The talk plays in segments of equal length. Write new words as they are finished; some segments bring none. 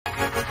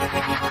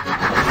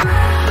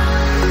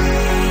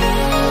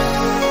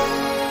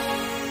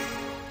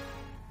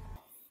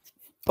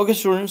Okay,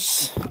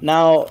 students.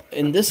 Now,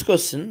 in this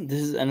question,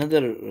 this is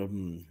another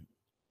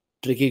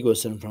tricky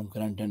question from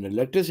current and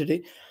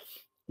electricity.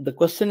 The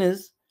question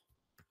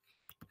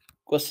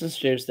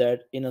states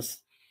that in a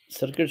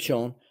circuit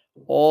shown,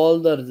 all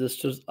the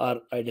resistors are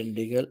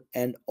identical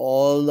and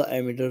all the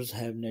ammeters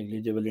have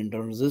negligible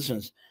internal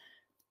resistance.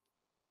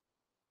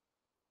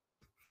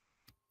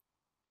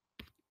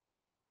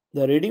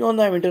 The reading on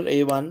the ammeter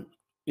A1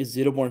 is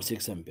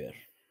 0.6 ampere.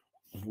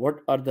 What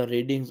are the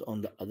readings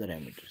on the other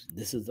ammeters?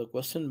 This is the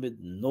question with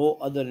no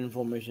other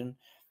information.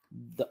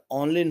 The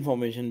only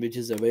information which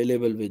is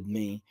available with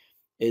me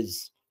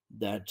is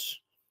that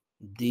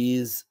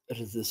these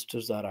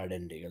resistors are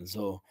identical.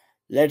 So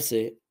let's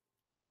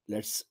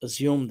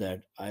assume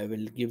that I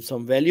will give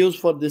some values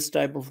for this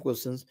type of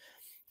questions,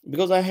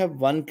 because I have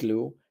one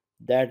clue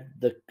that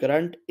the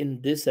current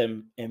in this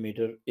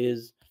ammeter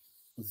is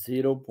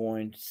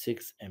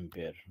 0.6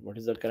 ampere. What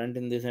is the current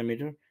in this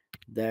ammeter?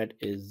 That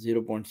is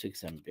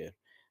 0.6 ampere.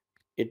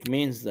 It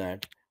means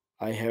that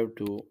I have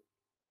to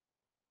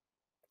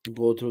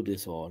go through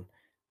this all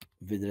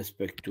with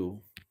respect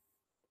to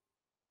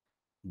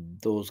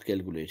those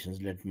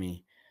calculations. Let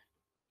me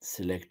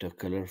select a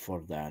color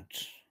for that,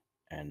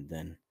 and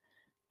then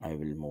I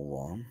will move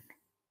on.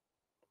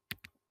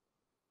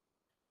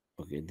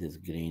 Okay, this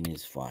green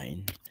is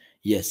fine.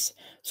 Yes,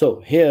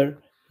 so here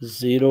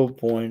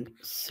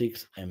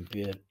 0.6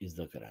 ampere is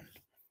the current.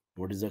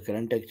 What is the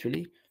current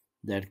actually?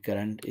 That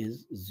current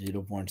is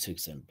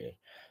 0.6 ampere.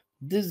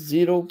 This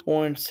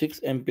 0.6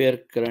 ampere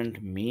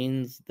current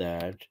means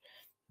that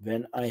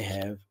when I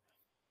have,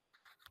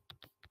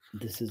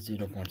 this is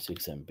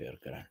 0.6 ampere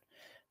current.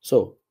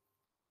 So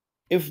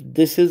if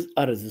this is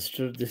a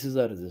resistor, this is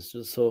a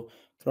resistor. So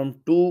from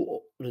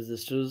two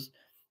resistors,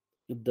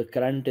 the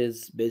current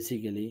is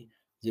basically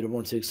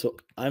 0.6. So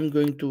I'm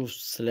going to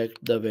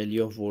select the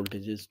value of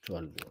voltage is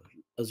 12 volt.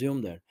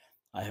 Assume that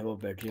I have a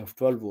battery of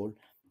 12 volt.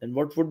 Then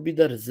what would be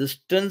the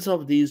resistance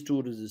of these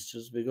two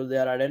resistors, because they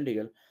are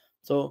identical?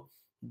 So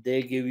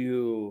they give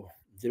you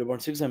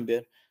 0.6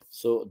 ampere.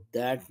 So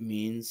that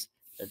means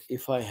that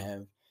if I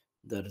have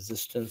the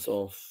resistance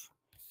of,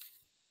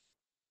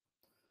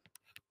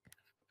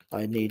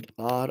 I need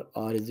R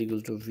is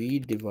equal to V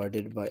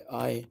divided by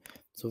I.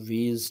 So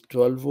V is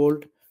 12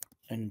 volt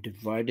and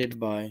divided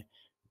by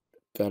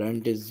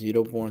current is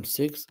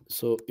 0.6.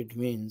 So it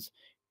means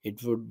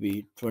it would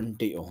be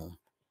 20 ohm.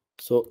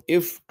 So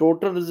if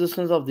total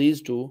resistance of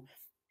these two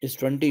is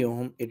 20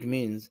 ohm, it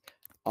means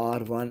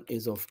R1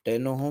 is of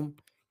 10 ohm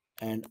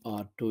and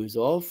R2 is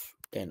of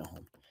 10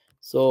 ohm.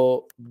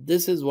 So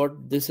this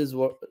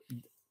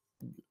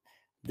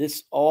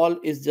all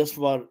is just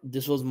for,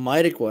 this was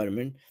my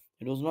requirement.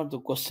 It was not the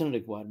question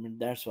requirement.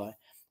 That's why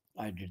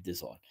I did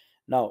this all.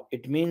 Now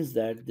it means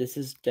that this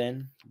is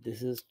 10,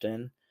 this is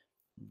 10,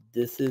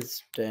 this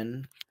is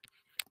 10,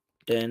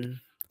 10,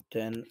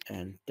 10,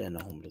 and 10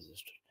 ohm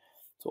resistor.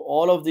 So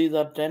all of these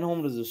are 10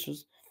 ohm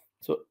resistors.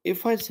 So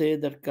if I say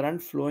that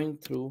current flowing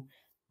through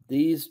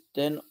these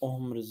 10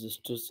 ohm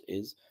resistors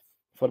is,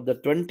 for the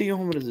 20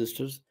 ohm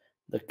resistors,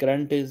 the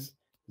current is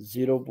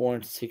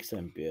 0.6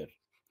 ampere,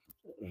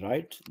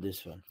 right?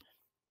 This one.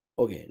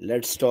 Okay,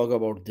 let's talk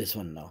about this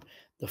one now.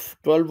 The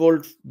 12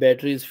 volt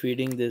battery is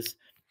feeding this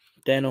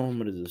 10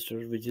 ohm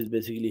resistor, which is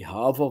basically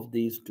half of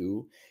these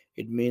two.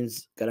 It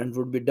means current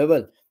would be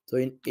double. So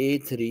in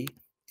A3,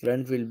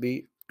 current will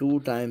be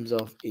 2 times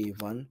of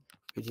A1,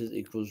 which is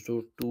equals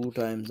to 2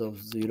 times of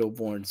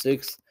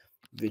 0.6,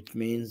 which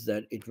means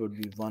that it would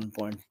be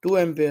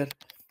 1.2 ampere,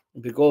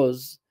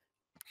 because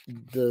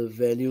the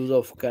values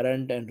of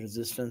current and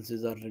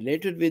resistances are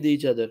related with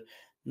each other.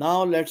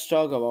 Now let's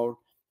talk about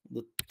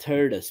the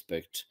third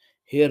aspect.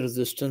 Here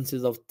resistance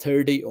is of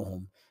 30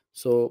 ohm.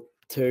 So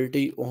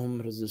 30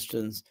 ohm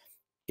resistance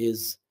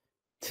is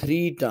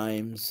 3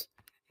 times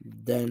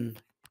than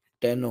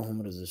 10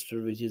 ohm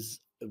resistor, which is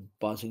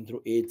passing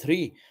through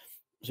A3.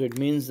 So it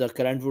means the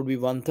current would be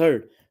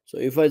 1/3. So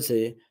if I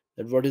say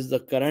that what is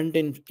the current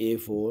in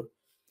A4,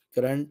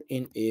 current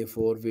in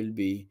A4 will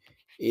be,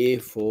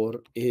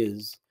 A4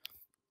 is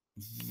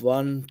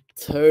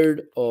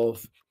 1/3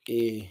 of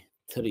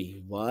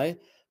A3. Why?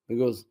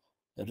 Because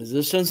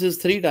resistance is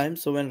 3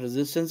 times. So when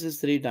resistance is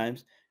 3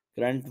 times,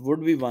 current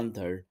would be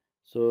 1/3.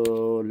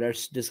 So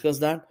let's discuss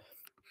that.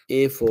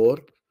 A4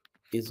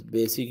 is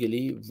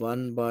basically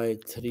 1 by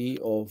 3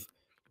 of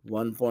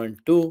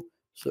 1.2.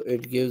 So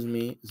it gives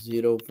me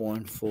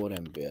 0.4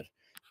 ampere.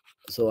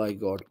 So I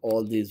got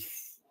all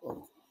these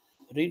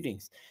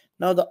readings.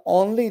 Now the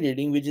only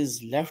reading which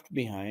is left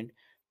behind,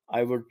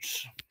 I would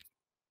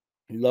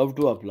love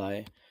to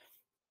apply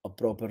a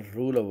proper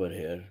rule over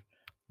here.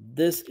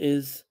 This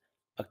is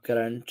a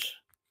current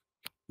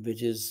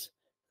which is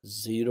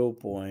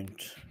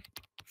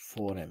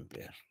 0.4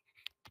 ampere.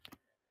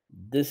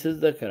 This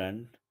is the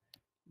current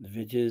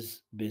which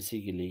is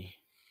basically,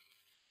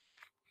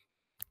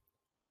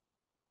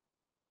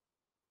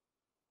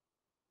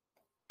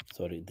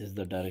 sorry, this is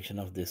the direction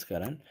of this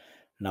current.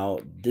 Now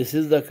this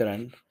is the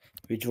current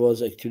which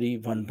was actually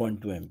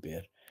 1.2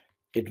 ampere.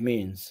 It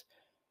means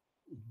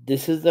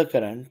this is the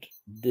current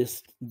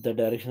this, the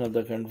direction of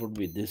the current would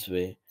be this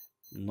way,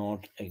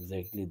 not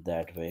exactly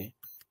that way.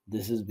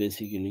 This is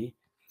basically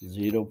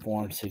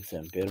 0.6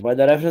 ampere. By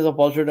the reference of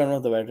positive terminal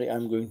of the battery,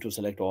 I'm going to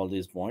select all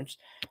these points.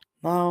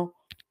 Now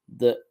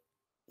the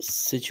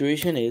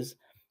situation is,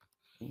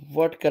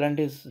 what current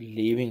is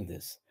leaving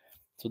this?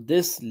 So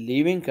this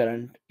leaving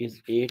current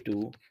is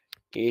A2.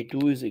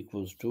 A2 is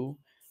equals to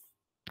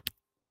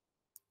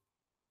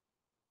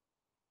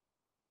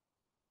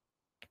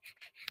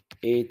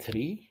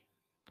A3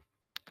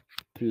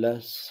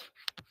 plus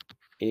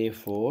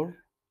A4.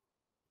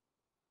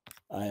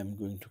 I am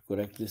going to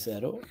correct this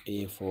arrow.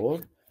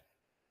 A4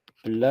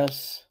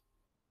 plus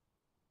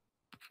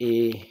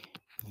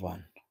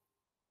A1.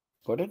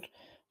 Got it?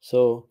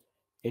 So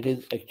it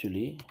is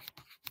actually,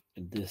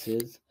 this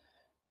is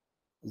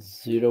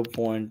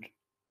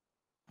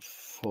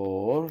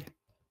 0.4,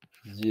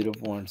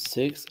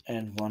 0.6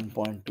 and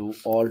 1.2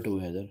 all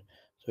together.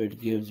 So it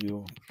gives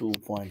you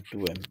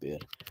 2.2 ampere.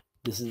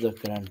 This is the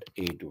current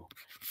A2.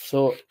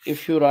 So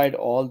if you write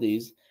all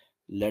these,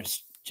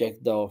 let's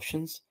check the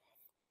options.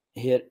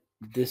 Here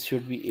this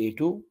should be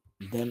A2,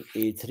 then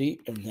A3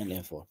 and then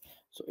A4.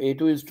 So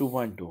A2 is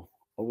 2.2,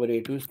 over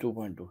A2 is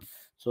 2.2.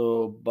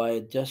 So by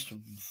just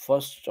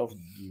first of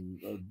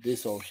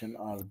this option,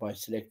 or by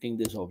selecting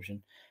this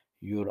option,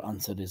 your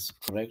answer is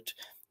correct.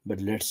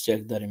 But let's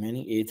check the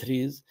remaining.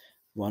 A3 is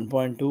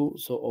 1.2,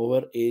 so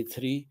over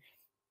A3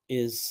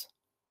 is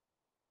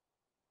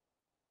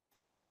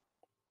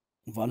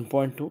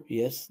 1.2.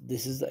 Yes,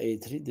 this is the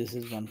A3, this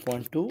is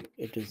 1.2,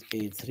 it is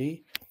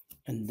A3.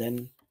 And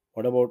then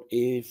what about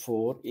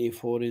A4?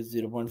 A4 is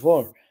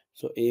 0.4.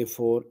 So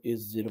A4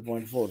 is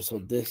 0.4. So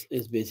this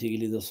is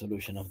basically the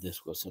solution of this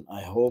question.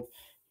 I hope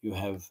you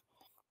have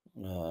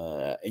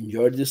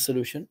enjoyed this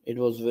solution. It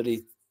was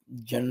very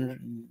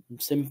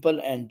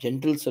simple and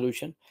gentle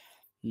solution.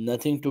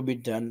 Nothing to be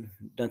done,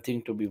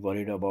 nothing to be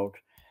worried about.